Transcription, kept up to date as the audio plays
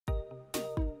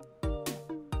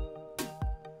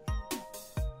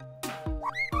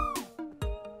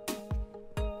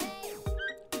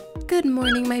Good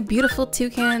morning, my beautiful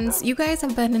toucans. You guys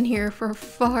have been in here for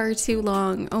far too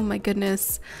long. Oh my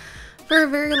goodness. For a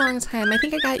very long time. I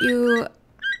think I got you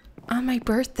on my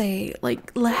birthday,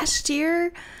 like last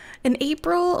year in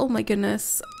April. Oh my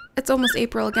goodness. It's almost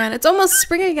April again. It's almost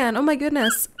spring again. Oh my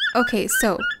goodness. Okay,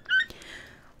 so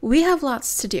we have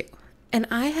lots to do. And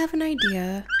I have an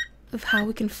idea of how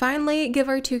we can finally give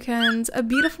our toucans a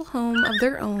beautiful home of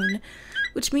their own,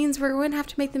 which means we're going to have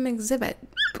to make them exhibit.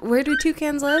 But where do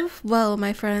toucans live? Well,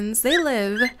 my friends, they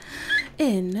live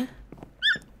in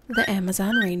the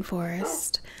Amazon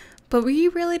rainforest. But we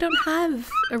really don't have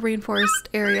a rainforest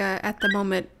area at the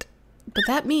moment. But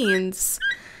that means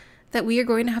that we are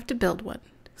going to have to build one.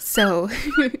 So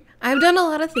I've done a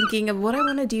lot of thinking of what I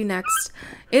want to do next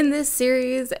in this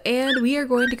series, and we are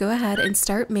going to go ahead and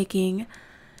start making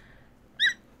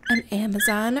an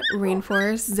Amazon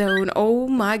rainforest zone. Oh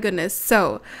my goodness.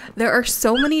 So there are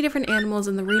so many different animals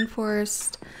in the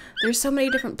rainforest. There's so many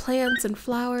different plants and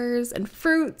flowers and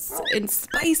fruits and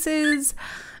spices.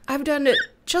 I've done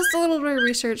just a little bit of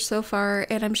research so far,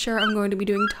 and I'm sure I'm going to be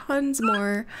doing tons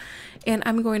more. And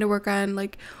I'm going to work on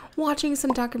like watching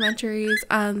some documentaries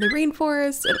on the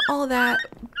rainforest and all that.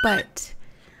 But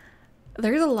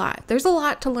there's a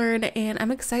lot to learn, and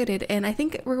I'm excited, and I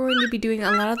think we're going to be doing a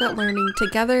lot of that learning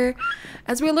together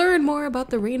as we learn more about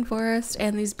the rainforest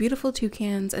and these beautiful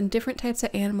toucans and different types of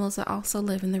animals that also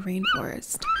live in the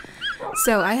rainforest.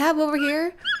 So I have over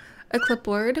here a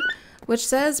clipboard which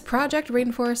says Project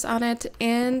Rainforest on it,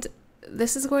 and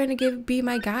this is going to be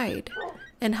my guide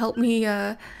and help me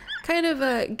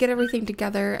get everything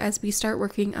together as we start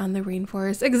working on the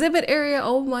rainforest exhibit area.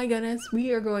 Oh my goodness,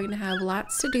 we are going to have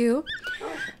lots to do.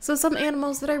 So some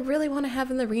animals that I really want to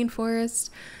have in the rainforest,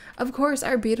 of course,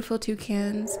 are beautiful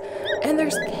toucans, and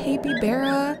there's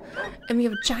capybara, and we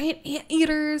have giant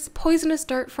anteaters, poisonous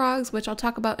dart frogs, which I'll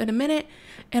talk about in a minute,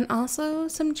 and also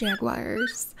some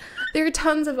jaguars. There are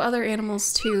tons of other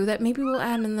animals too that maybe we'll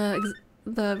add in the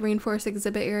rainforest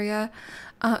exhibit area.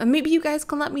 And maybe you guys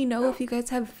can let me know if you guys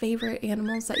have favorite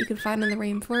animals that you can find in the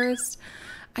rainforest.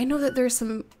 I know that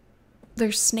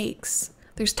there's snakes.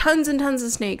 There's tons and tons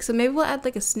of snakes. So maybe we'll add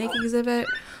like a snake exhibit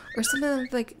or something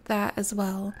like that as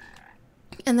well.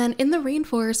 And then in the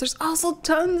rainforest, there's also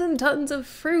tons and tons of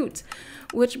fruit,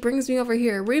 which brings me over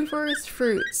here. Rainforest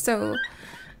fruit. So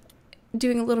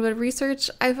doing a little bit of research,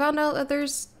 I found out that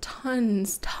there's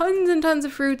tons and tons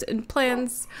of fruits and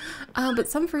plants, but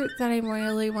some fruits that I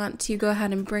really want to go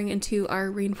ahead and bring into our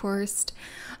rainforest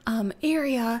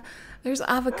area. There's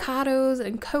avocados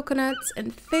and coconuts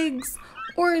and figs,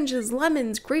 oranges,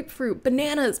 lemons, grapefruit,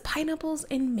 bananas, pineapples,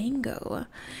 and mango.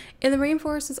 And the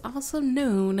rainforest is also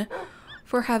known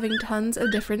for having tons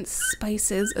of different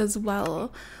spices as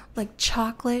well, like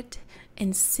chocolate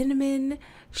and cinnamon,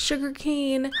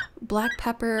 sugarcane, black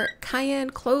pepper, cayenne,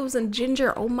 cloves, and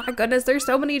ginger. Oh my goodness, there's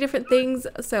so many different things.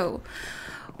 So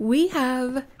we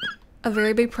have a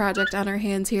very big project on our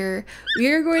hands here. We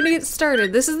are going to get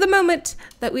started. This is the moment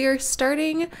that we are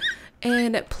starting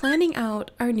and planning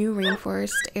out our new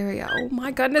rainforest area. Oh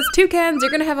my goodness, toucans,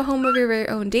 you're gonna have a home of your very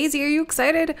own. Daisy, are you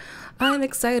excited? I'm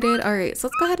excited. All right, so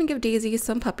let's go ahead and give Daisy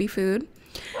some puppy food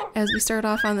as we start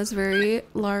off on this very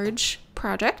large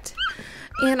project.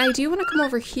 And I do want to come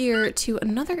over here to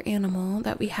another animal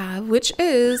that we have, which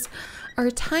is our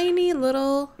tiny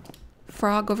little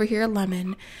frog over here,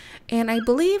 Lemon. And I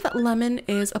believe Lemon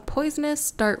is a poisonous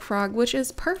dart frog, which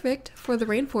is perfect for the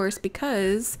rainforest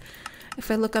because if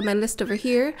I look on my list over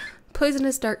here,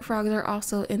 poisonous dart frogs are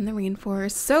also in the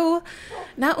rainforest. So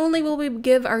not only will we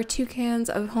give our toucans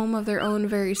a home of their own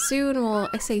very soon, well,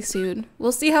 I say soon,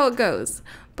 we'll see how it goes,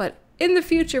 but in the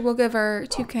future, we'll give our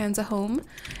toucans a home,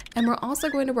 and we're also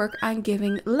going to work on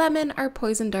giving Lemon, our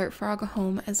poison dart frog, a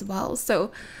home as well.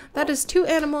 So that is two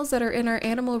animals that are in our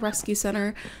animal rescue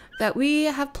center that we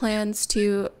have plans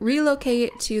to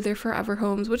relocate to their forever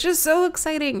homes, which is so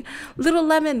exciting. Little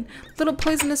Lemon, little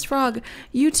poisonous frog,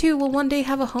 you two will one day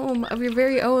have a home of your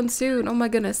very own soon. Oh my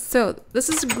goodness. So this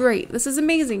is great. This is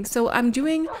amazing. So I'm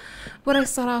doing what I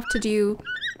set off to do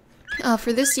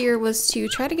for this year was to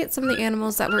try to get some of the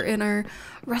animals that were in our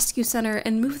rescue center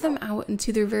and move them out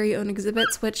into their very own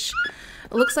exhibits, which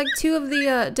it looks like two of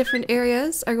the different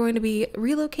areas are going to be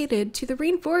relocated to the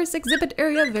rainforest exhibit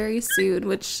area very soon,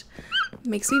 which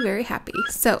makes me very happy.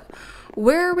 So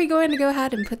where are we going to go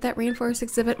ahead and put that rainforest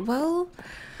exhibit? Well,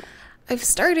 I've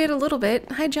started a little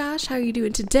bit. Hi Josh, how are you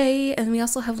doing today? And we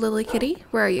also have Lily Kitty.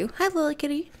 Where are you? Hi Lily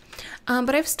Kitty.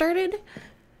 But I've started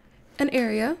an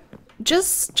area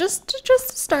just to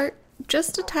start,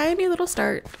 just a tiny little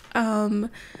start,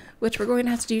 which we're going to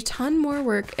have to do a ton more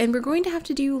work, and we're going to have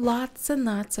to do lots and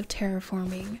lots of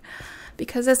terraforming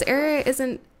because this area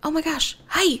isn't... Oh my gosh.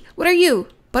 Hi, what are you?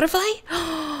 Butterfly?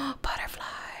 Butterfly.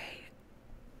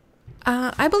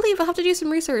 I believe I'll have to do some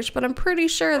research, but I'm pretty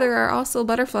sure there are also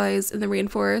butterflies in the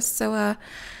rainforest. So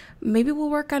maybe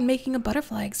we'll work on making a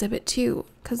butterfly exhibit too,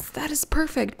 because that is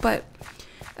perfect. But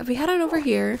if we head on over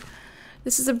here,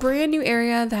 this is a brand new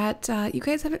area that you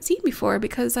guys haven't seen before,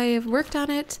 because I have worked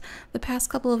on it the past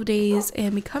couple of days.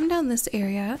 And we come down this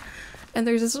area and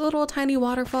there's this little tiny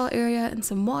waterfall area and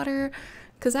some water,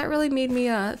 because that really made me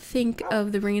think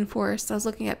of the rainforest. I was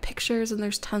looking at pictures and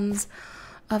there's tons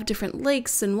of different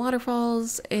lakes and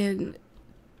waterfalls and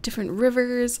different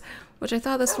rivers, which I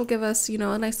thought this will give us, you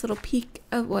know, a nice little peek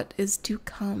of what is to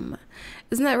come.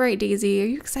 Isn't that right, Daisy? Are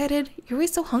you excited? You're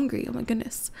always so hungry. Oh my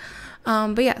goodness.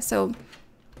 But yeah, so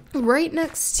right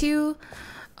next to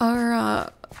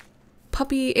our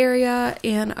puppy area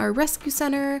and our rescue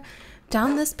center,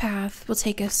 down this path will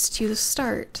take us to the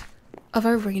start of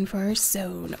our rainforest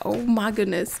zone. Oh my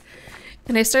goodness.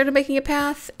 And I started making a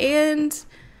path and,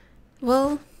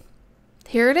 well,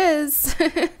 here it is.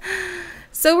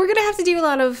 So we're gonna have to do a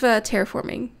lot of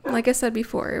terraforming. Like I said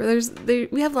before,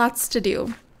 we have lots to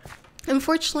do.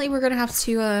 Unfortunately, we're gonna have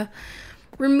to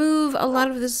remove a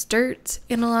lot of this dirt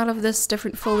and a lot of this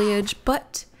different foliage,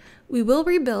 but we will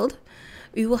rebuild.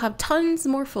 We will have tons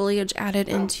more foliage added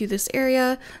into this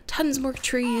area, tons more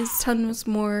trees, tons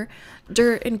more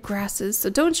dirt and grasses, so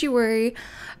don't you worry.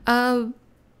 But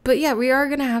yeah, we are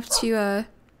gonna have to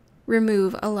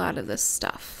remove a lot of this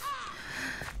stuff,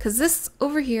 because this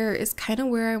over here is kind of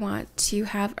where I want to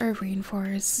have our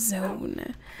rainforest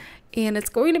zone, and it's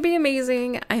going to be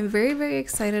amazing. I'm very, very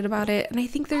excited about it, and I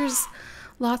think there's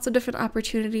lots of different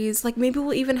opportunities. Like maybe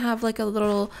we'll even have like a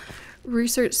little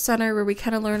research center where we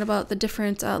kind of learn about the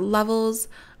different levels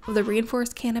of the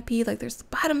rainforest canopy. Like there's the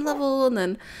bottom level,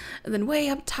 and then way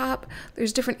up top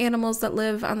there's different animals that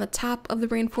live on the top of the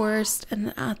rainforest,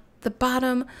 and at the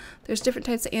bottom there's different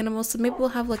types of animals. So maybe we'll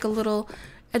have like a little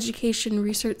education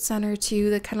research center too,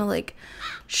 that kind of like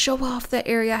show off that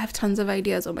area. I have tons of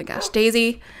ideas. Oh my gosh,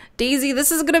 Daisy,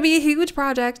 this is gonna be a huge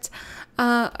project.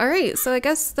 All right, so I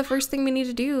guess the first thing we need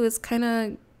to do is kind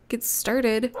of get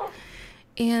started,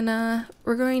 and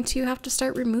we're going to have to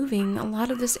start removing a lot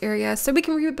of this area so we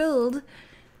can rebuild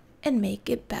and make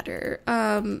it better.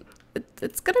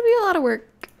 It's gonna be a lot of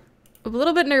work. I'm a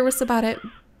little bit nervous about it,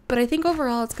 but I think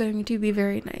overall it's going to be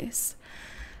very nice.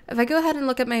 If I go ahead and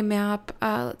look at my map,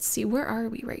 let's see, where are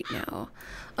we right now?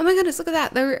 Oh my goodness, look at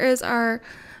that. There's our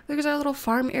little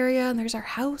farm area, and there's our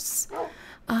house.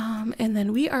 And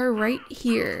then we are right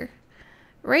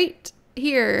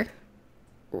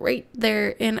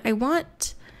there. And I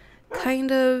want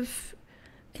kind of,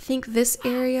 I think this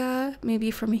area,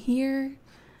 maybe from here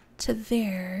to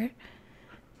there,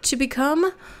 to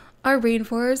become our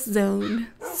rainforest zone.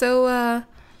 So,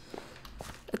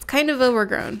 it's kind of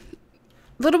overgrown.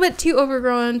 A little bit too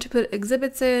overgrown to put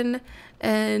exhibits in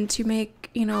and to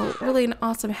make, you know, really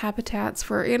awesome habitats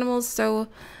for animals. So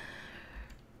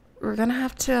we're gonna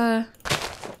have to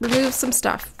remove some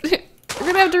stuff.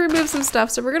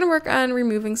 So we're gonna work on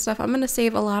removing stuff. I'm gonna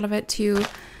save a lot of it too,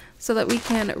 so that we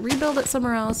can rebuild it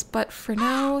somewhere else. But for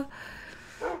now,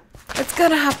 it's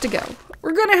gonna have to go.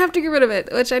 We're gonna have to get rid of it,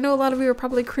 which I know a lot of you are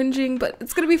probably cringing, but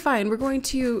it's gonna be fine. We're going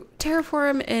to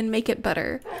terraform and make it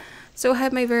better. So I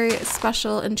have my very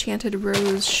special enchanted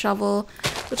rose shovel,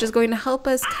 which is going to help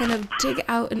us kind of dig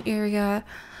out an area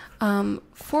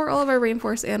for all of our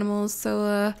rainforest animals.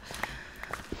 So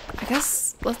I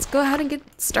guess let's go ahead and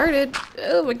get started.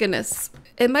 Oh my goodness.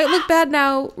 It might look bad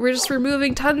now. We're just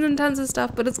removing tons and tons of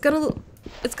stuff, but it's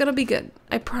gonna be good.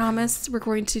 I promise. We're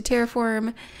going to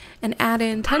terraform and add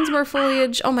in tons more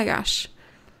foliage. Oh my gosh.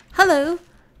 Hello.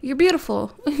 You're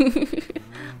beautiful.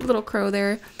 Little crow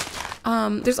there.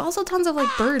 There's also tons of like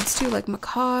birds too, like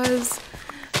macaws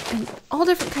and all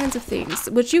different kinds of things,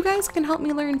 which you guys can help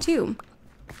me learn too.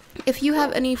 If you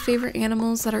have any favorite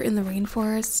animals that are in the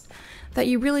rainforest that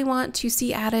you really want to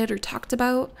see added or talked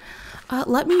about,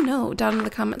 let me know down in the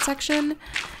comment section,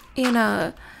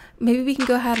 and maybe we can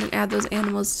go ahead and add those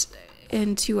animals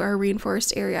into our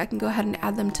rainforest area. I can go ahead and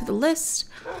add them to the list.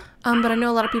 But I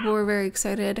know a lot of people were very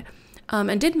excited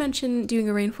and did mention doing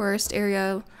a rainforest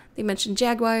area. They mentioned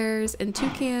jaguars and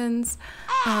toucans,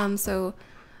 so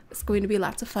it's going to be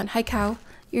lots of fun. Hi, cow.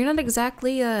 You're not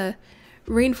exactly a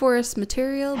rainforest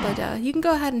material, but you can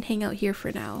go ahead and hang out here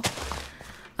for now.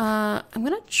 I'm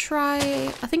gonna try,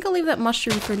 I think I'll leave that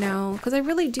mushroom for now, because I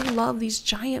really do love these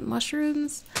giant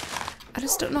mushrooms. I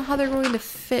just don't know how they're going to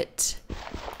fit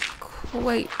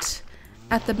quite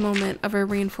at the moment of our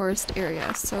rainforest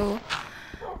area. So,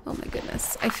 oh my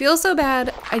goodness. I feel so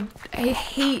bad. I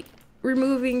hate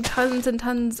removing tons and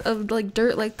tons of like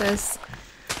dirt like this,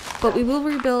 but we will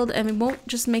rebuild, and we won't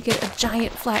just make it a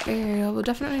giant flat area. We'll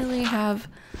definitely have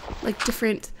like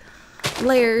different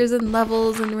layers and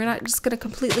levels, and we're not just gonna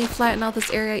completely flatten out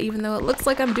this area, even though it looks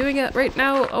like I'm doing it right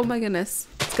now. Oh my goodness.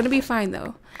 It's gonna be fine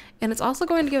though. And it's also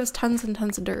going to give us tons and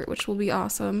tons of dirt, which will be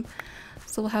awesome.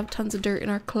 So we'll have tons of dirt in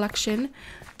our collection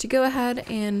to go ahead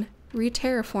and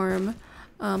re-terraform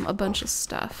a bunch of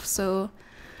stuff. So,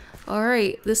 all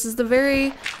right, this is the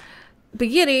very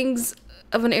beginnings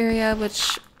of an area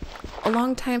which a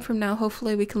long time from now,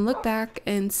 hopefully we can look back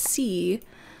and see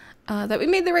that we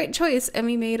made the right choice, and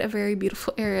we made a very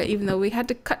beautiful area, even though we had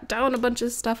to cut down a bunch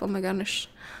of stuff. Oh my gosh.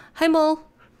 Hi, Mole.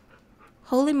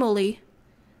 Holy moly.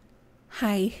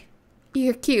 Hi.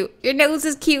 You're cute. Your nose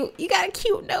is cute. You got a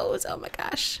cute nose. Oh my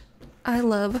gosh. I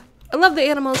love the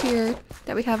animals here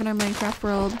that we have in our Minecraft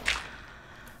world.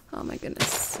 Oh my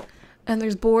goodness. And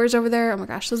there's boars over there. Oh my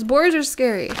gosh, those boars are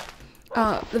scary.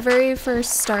 The very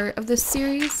first start of this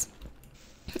series,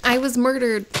 I was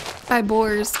murdered by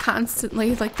boars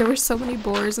constantly. Like, there were so many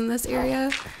boars in this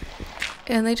area,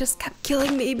 and they just kept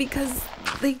killing me because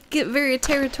they get very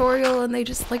territorial and they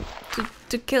just like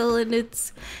to kill, and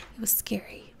it was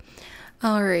scary.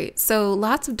 All right, so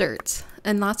lots of dirt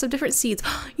and lots of different seeds.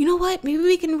 You know what? Maybe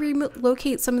we can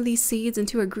relocate some of these seeds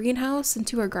into a greenhouse,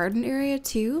 into our garden area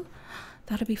too.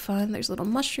 That'll be fun. There's little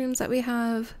mushrooms that we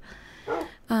have.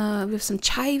 We have some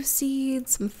chive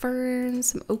seeds, some ferns,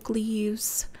 some oak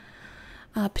leaves,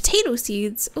 potato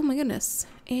seeds. Oh my goodness.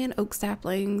 And oak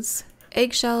saplings,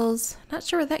 eggshells. Not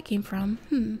sure where that came from.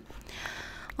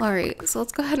 All right, so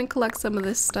let's go ahead and collect some of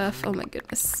this stuff. Oh my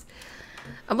goodness.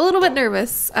 I'm a little bit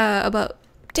nervous about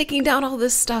taking down all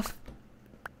this stuff,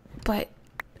 but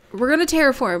we're going to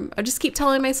terraform. I just keep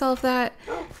telling myself that.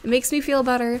 It makes me feel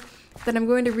better that I'm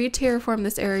going to re-terraform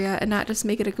this area and not just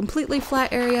make it a completely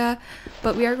flat area,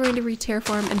 but we are going to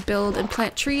re-terraform and build and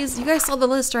plant trees. You guys saw the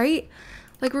list, right?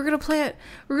 Like, we're going to plant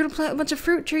a bunch of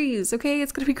fruit trees, okay?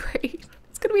 It's going to be great.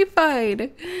 It's going to be fine.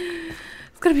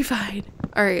 It's going to be fine.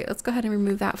 All right, let's go ahead and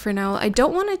remove that for now. I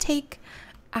don't want to take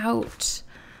out,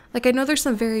 like, I know there's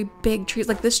some very big trees,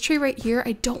 like this tree right here.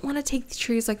 I don't want to take the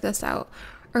trees like this out,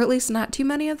 or at least not too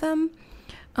many of them.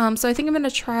 So I think I'm going to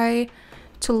try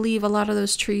to leave a lot of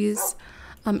those trees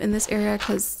in this area,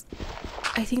 because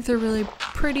I think they're really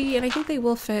pretty, and I think they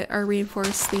will fit our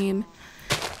reinforced theme.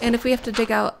 And if we have to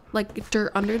dig out like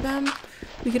dirt under them,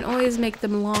 we can always make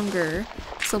them longer,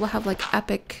 so we'll have like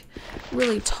epic,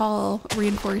 really tall,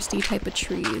 reinforced-y type of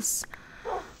trees.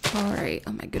 All right.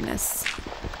 Oh my goodness.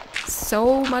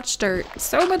 So much dirt.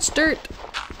 So much dirt.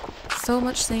 So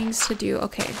much things to do.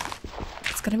 Okay.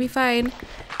 It's gonna be fine.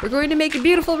 We're going to make a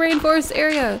beautiful rainforest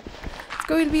area. It's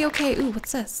going to be okay. Ooh,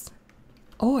 what's this?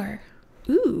 Ore.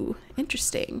 Ooh,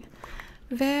 interesting.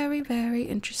 Very, very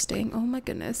interesting. Oh my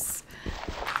goodness.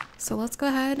 So let's go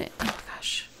ahead. Oh my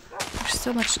gosh. There's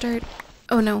so much dirt.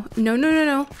 Oh no. No, no, no,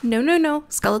 no. No, no, no.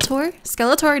 Skeletor.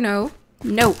 Skeletor, no.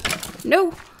 No.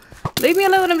 No. Leave me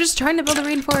alone. I'm just trying to build a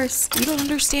rainforest. You don't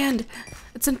understand.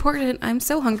 It's important. I'm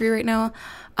so hungry right now.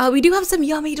 We do have some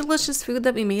yummy, delicious food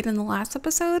that we made in the last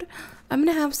episode. I'm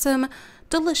going to have some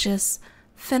delicious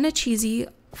fettuccine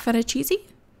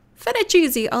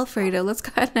Alfredo. Let's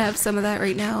go ahead and have some of that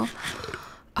right now.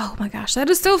 Oh my gosh, that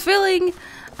is so filling.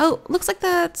 Oh, looks like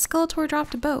that Skeletor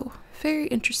dropped a bow. Very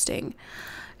interesting.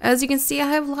 As you can see, I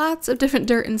have lots of different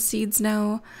dirt and seeds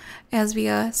now as we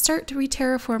start to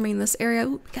re-terraforming this area.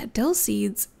 Ooh, we got dill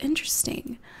seeds.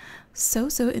 Interesting. So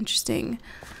interesting.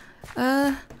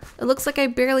 It looks like I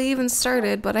barely even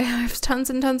started, but I have tons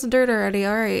and tons of dirt already.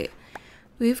 All right.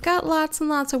 We've got lots and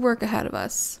lots of work ahead of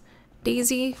us.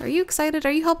 Daisy, are you excited?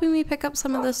 Are you helping me pick up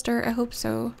some of this dirt? I hope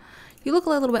so. You look a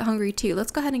little bit hungry too.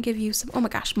 Let's go ahead and give you some. Oh my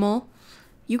gosh, Mole.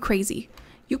 You crazy.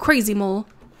 You crazy, Mole.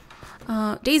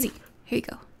 Daisy, here you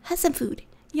go. Have some food.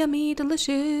 Yummy,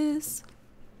 delicious.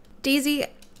 Daisy,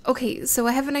 okay, so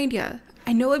I have an idea.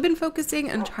 I know I've been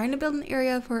focusing on trying to build an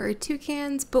area for our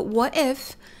toucans, but what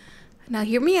if, now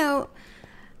hear me out.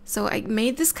 So I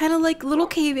made this kind of like little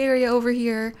cave area over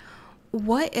here.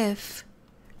 What if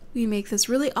we make this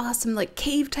really awesome like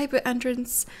cave type of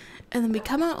entrance, and then we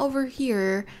come out over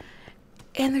here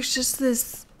and there's just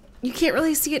this, you can't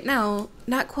really see it now,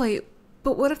 not quite,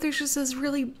 but what if there's just this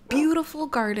really beautiful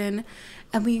garden,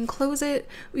 and we enclose it,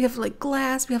 we have like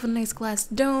glass, we have a nice glass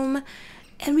dome,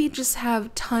 and we just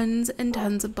have tons and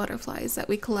tons of butterflies that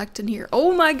we collect in here.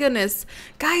 Oh my goodness.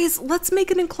 Guys, let's make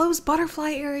an enclosed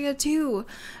butterfly area too.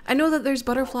 I know that there's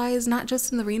butterflies not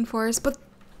just in the rainforest, but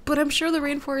but I'm sure the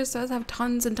rainforest does have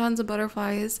tons and tons of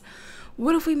butterflies.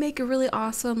 What if we make a really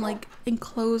awesome like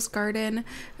enclosed garden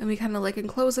and we kind of like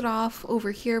enclose it off?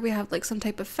 Over here we have like some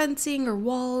type of fencing or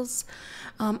walls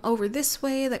over this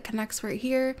way that connects right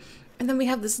here, and then we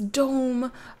have this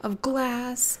dome of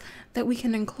glass that we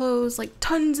can enclose like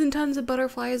tons and tons of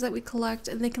butterflies that we collect,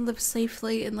 and they can live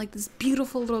safely in like this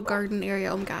beautiful little garden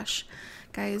area. Oh my gosh,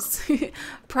 guys.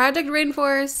 Project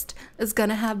Rainforest is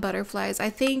gonna have butterflies. I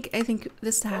think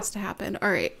this has to happen.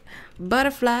 All right,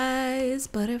 butterflies,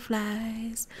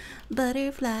 butterflies,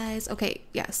 butterflies. Okay,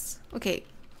 yes, okay.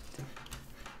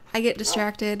 I get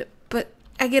distracted, but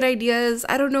I get ideas.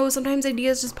 I don't know, sometimes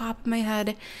ideas just pop in my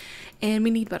head, and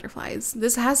we need butterflies.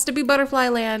 This has to be butterfly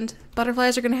land.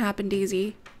 Butterflies are gonna happen,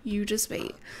 Daisy. You just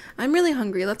wait. I'm really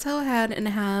hungry. Let's go ahead and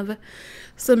have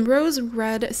some rose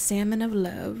red salmon of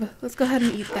love. Let's go ahead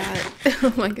and eat that.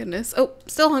 Oh my goodness. Oh,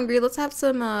 still hungry. Let's have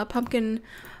some pumpkin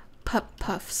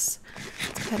puffs.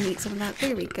 Let's go ahead and eat some of that.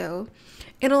 There we go.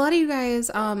 And a lot of you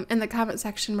guys in the comment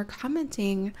section were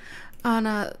commenting on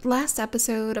last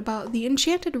episode about the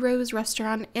Enchanted Rose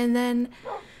restaurant, and then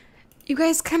you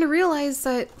guys kind of realized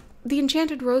that the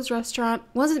Enchanted Rose restaurant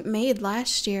wasn't made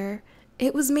last year.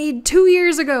 It was made 2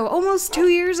 years ago, almost 2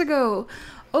 years ago.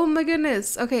 Oh my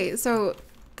goodness. Okay, so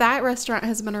that restaurant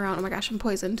has been around. Oh my gosh, I'm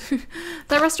poisoned.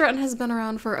 That restaurant has been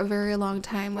around for a very long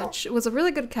time, which was a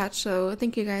really good catch. So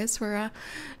thank you guys for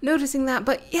noticing that.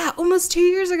 But yeah, almost 2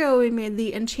 years ago, we made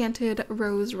the Enchanted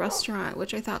Rose restaurant,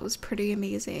 which I thought was pretty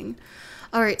amazing.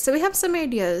 All right, so we have some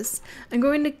ideas. I'm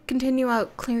going to continue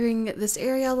out clearing this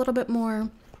area a little bit more.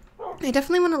 I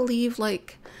definitely want to leave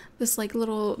like this like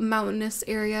little mountainous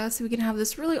area so we can have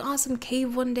this really awesome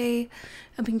cave one day,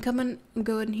 and we can come in and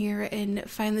go in here and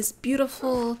find this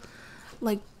beautiful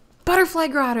like butterfly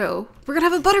grotto. We're gonna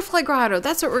have a butterfly grotto.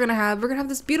 That's what we're gonna have. We're gonna have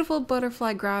this beautiful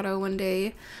butterfly grotto one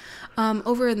day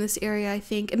over in this area, I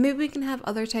think. And maybe we can have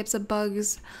other types of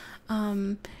bugs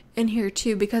in here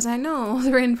too, because I know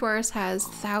the rainforest has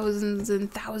thousands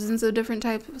and thousands of different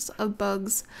types of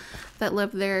bugs that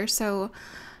live there. So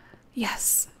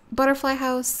yes, butterfly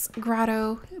house,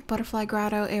 grotto, butterfly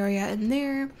grotto area in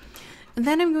there. And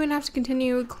then I'm going to have to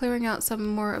continue clearing out some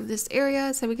more of this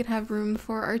area so we can have room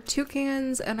for our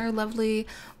toucans and our lovely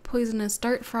poisonous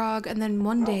dart frog, and then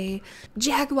one day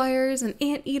jaguars and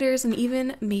anteaters and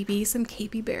even maybe some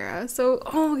capybara. So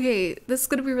okay, this is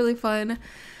going to be really fun.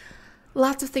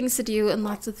 Lots of things to do and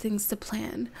lots of things to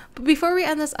plan. But before we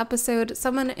end this episode,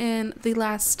 someone in the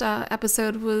last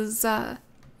episode was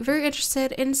very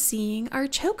interested in seeing our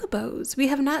chocobos. We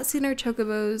have not seen our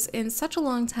chocobos in such a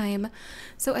long time,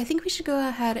 so I think we should go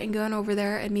ahead and go on over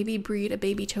there and maybe breed a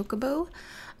baby chocobo.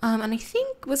 And I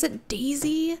think, was it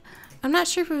Daisy? I'm not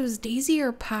sure if it was Daisy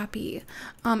or Poppy.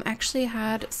 Actually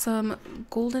had some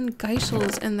golden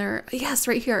geishels in there. Yes,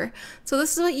 right here. So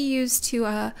this is what you use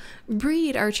to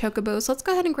breed our chocobos. So let's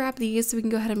go ahead and grab these so we can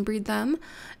go ahead and breed them.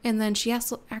 And then she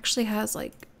actually has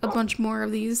like a bunch more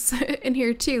of these in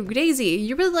here too. Daisy,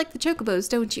 you really like the chocobos,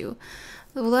 don't you?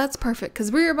 Well, that's perfect,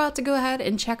 because we're about to go ahead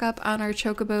and check up on our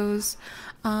chocobos.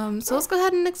 So let's go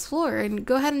ahead and explore and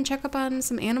go ahead and check up on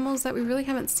some animals that we really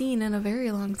haven't seen in a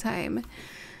very long time.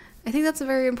 I think that's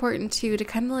very important too, to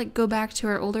kind of like go back to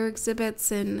our older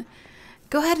exhibits and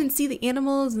go ahead and see the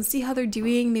animals and see how they're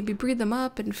doing, maybe breed them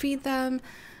up and feed them.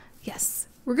 Yes,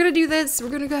 we're gonna do this. We're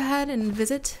gonna go ahead and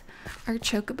visit our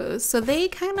chocobos. So they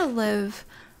kind of live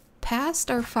past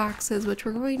our foxes, which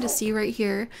we're going to see right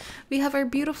here. We have our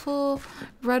beautiful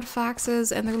red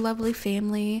foxes and their lovely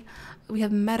family. We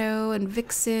have Meadow and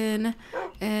Vixen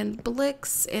and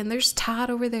Blix, and there's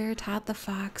Todd over there, Todd the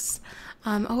fox,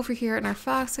 over here in our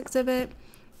fox exhibit.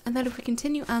 And then if we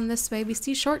continue on this way, we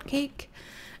see Shortcake,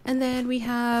 and then we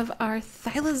have our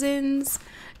thylacines,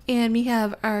 and we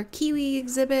have our kiwi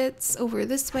exhibits over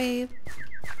this way.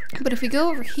 But if we go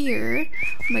over here,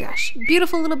 oh my gosh,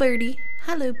 beautiful little birdie.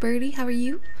 Hello birdie, how are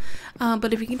you?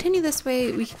 But if we continue this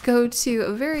way, we can go to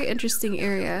a very interesting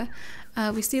area.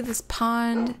 We see this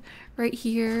pond right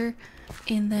here,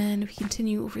 and then if we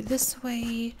continue over this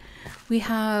way, we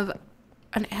have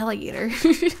an alligator.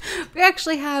 We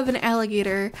actually have an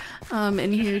alligator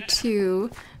in here too,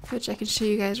 which I can show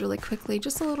you guys really quickly.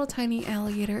 Just a little tiny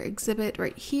alligator exhibit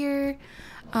right here.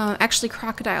 Actually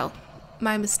crocodile.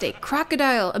 My mistake.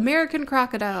 Crocodile. American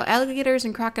crocodile. Alligators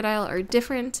and crocodile are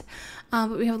different.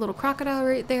 But we have a little crocodile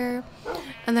right there.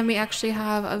 And then we actually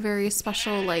have a very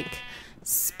special, like,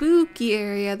 spooky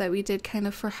area that we did kind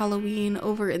of for Halloween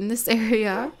over in this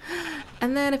area.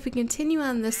 And then if we continue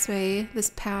on this way,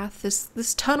 this path,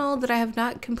 this tunnel that I have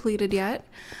not completed yet,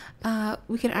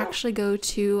 we can actually go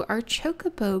to our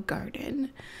chocobo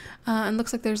garden. And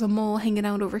looks like there's a mole hanging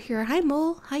out over here. Hi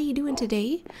mole, how you doing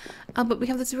today? But we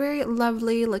have this very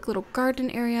lovely like little garden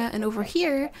area, and over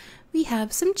here we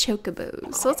have some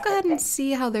chocobos. So let's go ahead and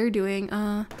see how they're doing.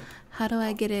 How do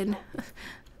I get in?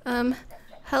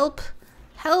 Help,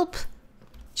 help,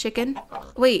 chicken.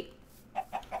 Wait,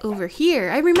 over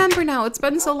here. I remember now. It's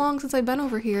been so long since I've been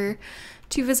over here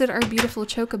to visit our beautiful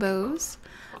chocobos.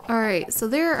 Alright, so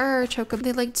there are our chocobos.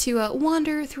 They like to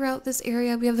wander throughout this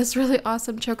area. We have this really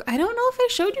awesome chocobo. I don't know if I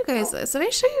showed you guys this. Did I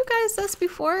show you guys this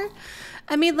before?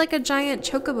 I made like a giant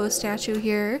chocobo statue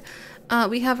here.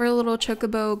 We have our little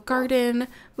chocobo garden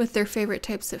with their favorite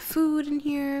types of food in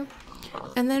here.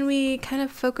 And then we kind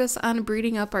of focus on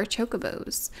breeding up our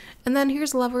chocobos. And then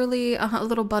here's lovely a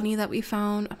little bunny that we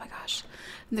found. Oh my gosh.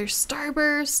 And there's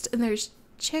Starburst and there's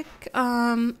Chick.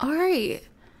 Alright.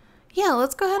 Yeah,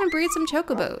 let's go ahead and breed some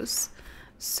chocobos.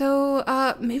 So,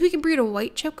 maybe we can breed a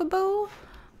white chocobo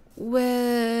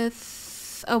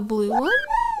with a blue one?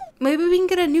 Maybe we can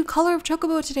get a new color of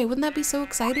chocobo today. Wouldn't that be so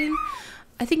exciting?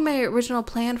 I think my original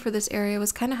plan for this area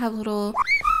was kind of have little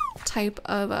type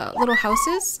of little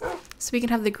houses. So we can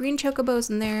have the green chocobos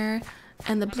in there,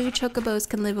 and the blue chocobos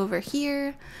can live over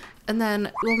here. And then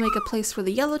we'll make a place for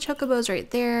the yellow chocobos right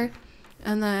there.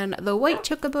 And then the white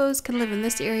chocobos can live in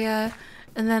this area.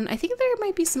 And then I think there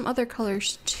might be some other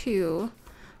colors too,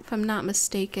 if I'm not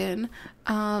mistaken.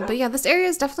 But yeah, this area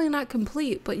is definitely not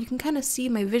complete, but you can kind of see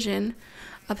my vision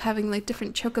of having like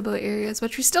different chocobo areas,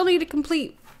 which we still need to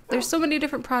complete. There's so many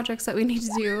different projects that we need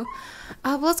to do.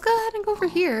 But let's go ahead and go over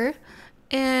here.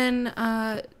 And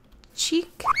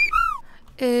Cheek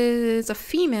is a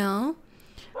female.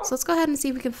 So let's go ahead and see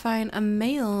if we can find a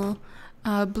male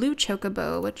blue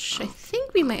chocobo, which I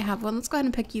think we might have one. Let's go ahead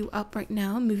and pick you up right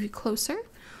now and move you closer.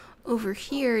 Over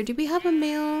here, do we have a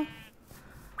male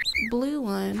blue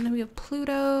one? We have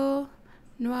Pluto,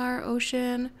 Noir,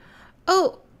 Ocean.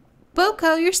 Oh,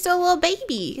 Boko, you're still a little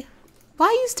baby. Why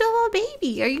are you still a little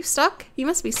baby? Are you stuck? You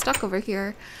must be stuck over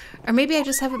here. Or maybe I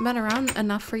just haven't been around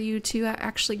enough for you to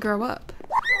actually grow up.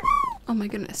 Oh my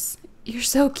goodness. You're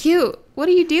so cute. What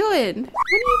are you doing? What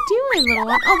are you doing, little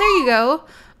one? Oh, there you go.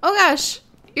 Oh gosh,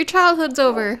 your childhood's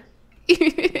over.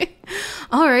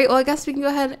 Alright, well I guess we can go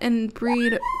ahead and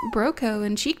breed Broco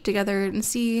and Cheek together and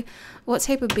see what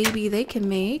type of baby they can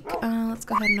make. Let's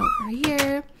go ahead and over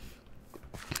here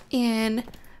and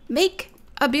make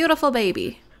a beautiful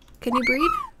baby. Can you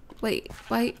breed? Wait,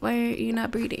 why are you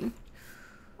not breeding?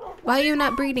 Why are you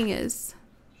not breeding is?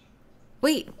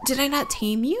 Wait, did I not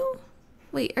tame you?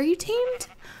 Wait, are you tamed?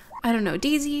 I don't know.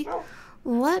 Daisy,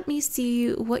 let me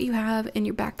see what you have in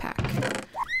your backpack.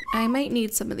 I might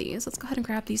need some of these. Let's go ahead and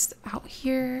grab these out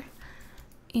here.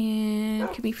 And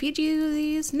can we feed you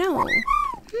these? No.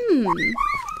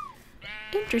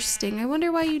 Interesting. I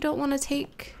wonder why you don't want to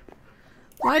take...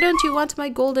 Why don't you want my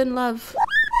golden love?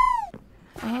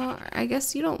 I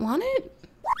guess you don't want it?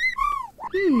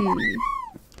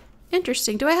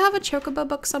 Interesting. Do I have a chocobo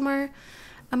book somewhere?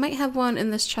 I might have one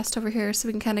in this chest over here so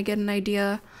we can kind of get an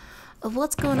idea of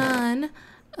what's going on.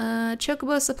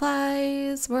 Chocobo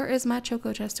supplies. Where is my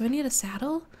choco chest? Do I need a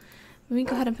saddle? We can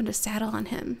go ahead and put a saddle on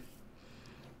him.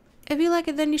 If you like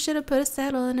it, then you should have put a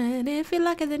saddle on it. If you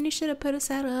like it, then you should have put a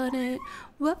saddle on it.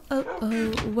 Whoa, oh,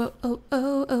 oh, whoa, oh,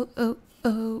 oh, oh, oh,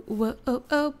 oh, whoa, oh,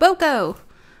 oh. Boko!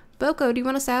 Boko, do you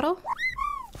want a saddle?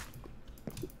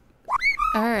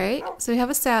 Alright, so we have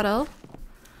a saddle.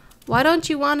 Why don't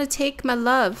you want to take my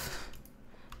love?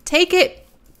 Take it!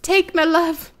 Take my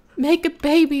love! Make a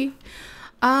baby!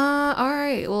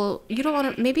 Alright, well, you don't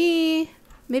want to... Maybe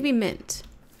Mint.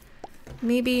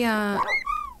 Maybe,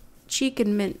 Cheek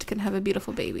and Mint can have a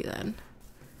beautiful baby then.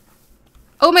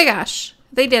 Oh my gosh!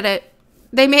 They did it!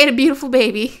 They made a beautiful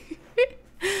baby!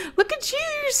 Look at you!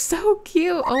 You're so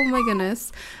cute! Oh my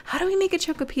goodness. How do we make a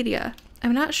Chocopedia?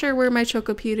 I'm not sure where my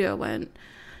Chocopedia went.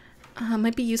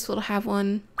 Might be useful to have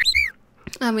one.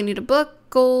 We need a book,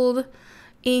 gold,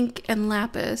 ink, and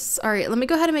lapis. Alright, let me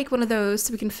go ahead and make one of those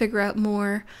so we can figure out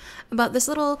more about this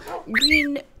little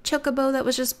green chocobo that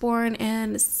was just born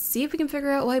and see if we can figure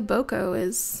out why Boko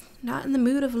is not in the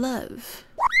mood of love.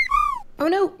 Oh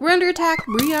no, we're under attack!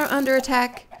 We are under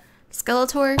attack!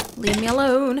 Skeletor, leave me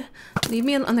alone. Leave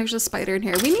me alone. Oh, there's a spider in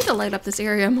here. We need to light up this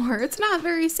area more. It's not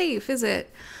very safe, is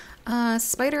it?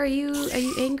 Spider, are you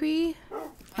angry?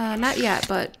 Not yet,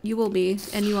 but you will be,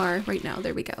 and you are right now.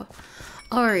 There we go.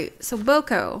 Alright, so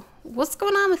Boko, what's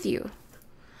going on with you?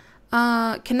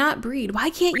 Cannot breed. Why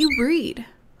can't you breed?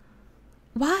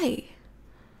 Why?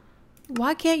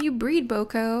 Why can't you breed,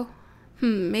 Boko?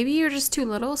 Maybe you're just too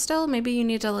little still? Maybe you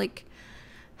need to, like,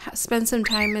 spend some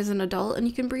time as an adult and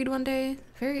you can breed one day.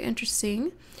 Very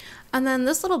interesting. And then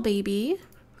this little baby,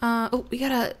 oh, we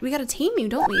gotta tame you,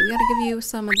 don't we? We gotta give you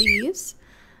some of these.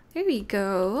 There we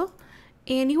go.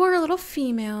 And you are a little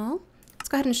female. Let's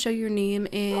go ahead and show your name.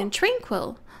 And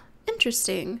Tranquil.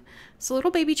 Interesting. So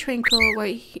little baby Tranquil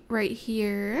right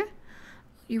here.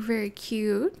 You're very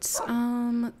cute.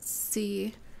 Let's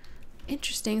see.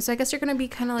 Interesting. So I guess you're gonna be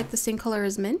kind of like the same color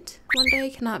as Mint one day.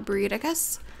 Cannot breed, I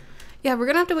guess. Yeah, we're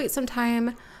gonna have to wait some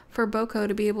time for Boko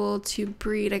to be able to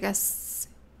breed. I guess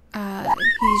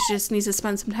he just needs to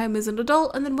spend some time as an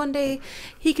adult, and then one day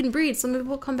he can breed. So maybe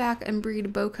we'll come back and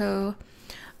breed Boko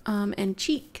and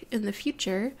Cheek in the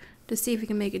future to see if we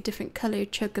can make a different color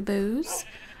chocobos.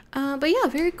 But yeah,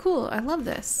 very cool. I love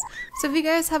this. So if you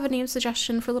guys have a name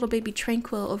suggestion for little baby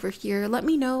Tranquil over here, let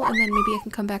me know, and then maybe I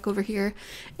can come back over here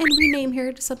and rename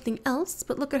her to something else.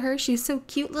 But look at her. She's so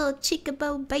cute. Little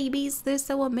chocobo babies. They're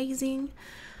so amazing.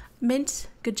 Mint,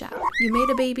 good job. You made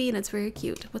a baby and it's very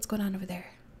cute. What's going on over there?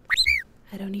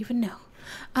 I don't even know.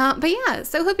 But yeah,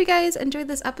 so hope you guys enjoyed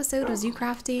this episode of zoo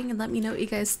crafting, and let me know what you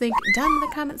guys think down in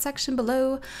the comment section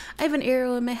below. I have an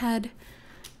arrow in my head.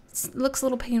 It looks a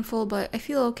little painful, but I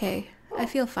feel okay. I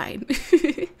feel fine.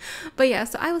 But yeah,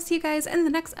 so I will see you guys in the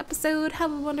next episode.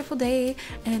 Have a wonderful day,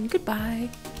 and goodbye.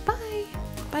 Bye.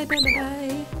 Bye, bye, bye,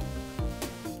 bye.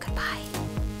 Goodbye.